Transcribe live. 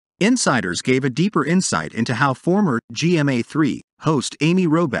Insiders gave a deeper insight into how former GMA3 host Amy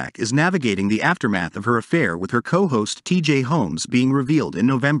Robach is navigating the aftermath of her affair with her co-host TJ Holmes being revealed in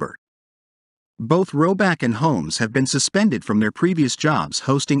November. Both Robach and Holmes have been suspended from their previous jobs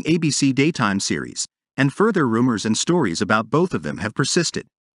hosting ABC daytime series, and further rumors and stories about both of them have persisted.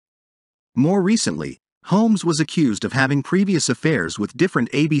 More recently, Holmes was accused of having previous affairs with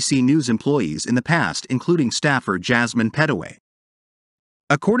different ABC News employees in the past, including staffer Jasmine Pettaway.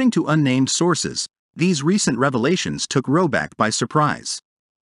 According to unnamed sources, these recent revelations took Robach by surprise.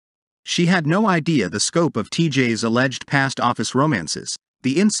 She had no idea the scope of TJ's alleged past office romances,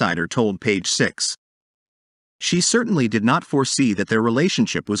 the insider told Page 6. She certainly did not foresee that their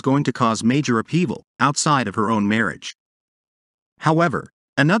relationship was going to cause major upheaval outside of her own marriage. However,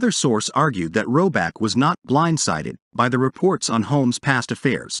 another source argued that Robach was not blindsided by the reports on Holmes' past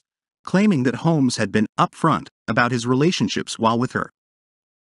affairs, claiming that Holmes had been upfront about his relationships while with her.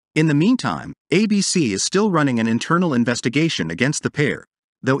 In the meantime, ABC is still running an internal investigation against the pair,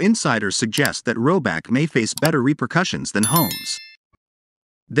 though insiders suggest that Robach may face better repercussions than Holmes.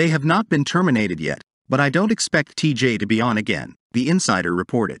 They have not been terminated yet, but I don't expect TJ to be on again, the insider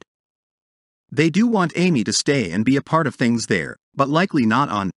reported. They do want Amy to stay and be a part of things there, but likely not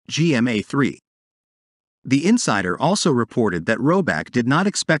on GMA3. The insider also reported that Robach did not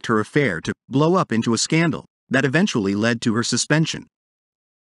expect her affair to blow up into a scandal that eventually led to her suspension.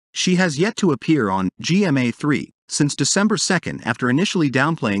 She has yet to appear on GMA3 since December 2nd after initially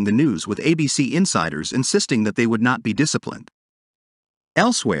downplaying the news, with ABC insiders insisting that they would not be disciplined.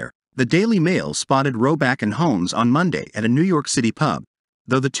 Elsewhere, the Daily Mail spotted Robach and Holmes on Monday at a New York City pub,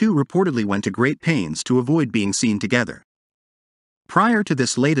 though the two reportedly went to great pains to avoid being seen together. Prior to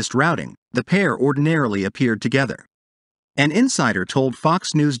this latest routing, the pair ordinarily appeared together. An insider told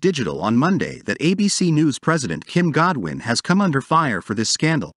Fox News Digital on Monday that ABC News president Kim Godwin has come under fire for this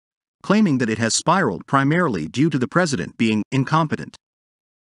scandal, claiming that it has spiraled primarily due to the president being incompetent.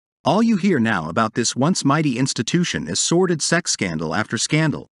 All you hear now about this once mighty institution is sordid sex scandal after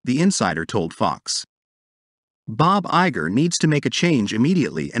scandal, the insider told Fox. Bob Iger needs to make a change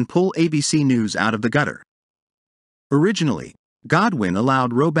immediately and pull ABC News out of the gutter. Originally, Godwin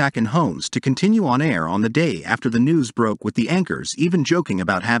allowed Robach and Holmes to continue on air on the day after the news broke, with the anchors even joking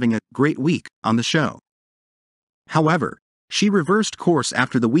about having a great week on the show. However, she reversed course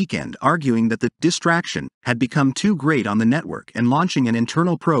after the weekend, arguing that the distraction had become too great on the network and launching an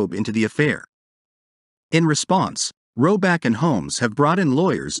internal probe into the affair. In response, Robach and Holmes have brought in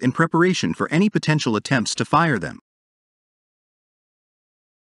lawyers in preparation for any potential attempts to fire them.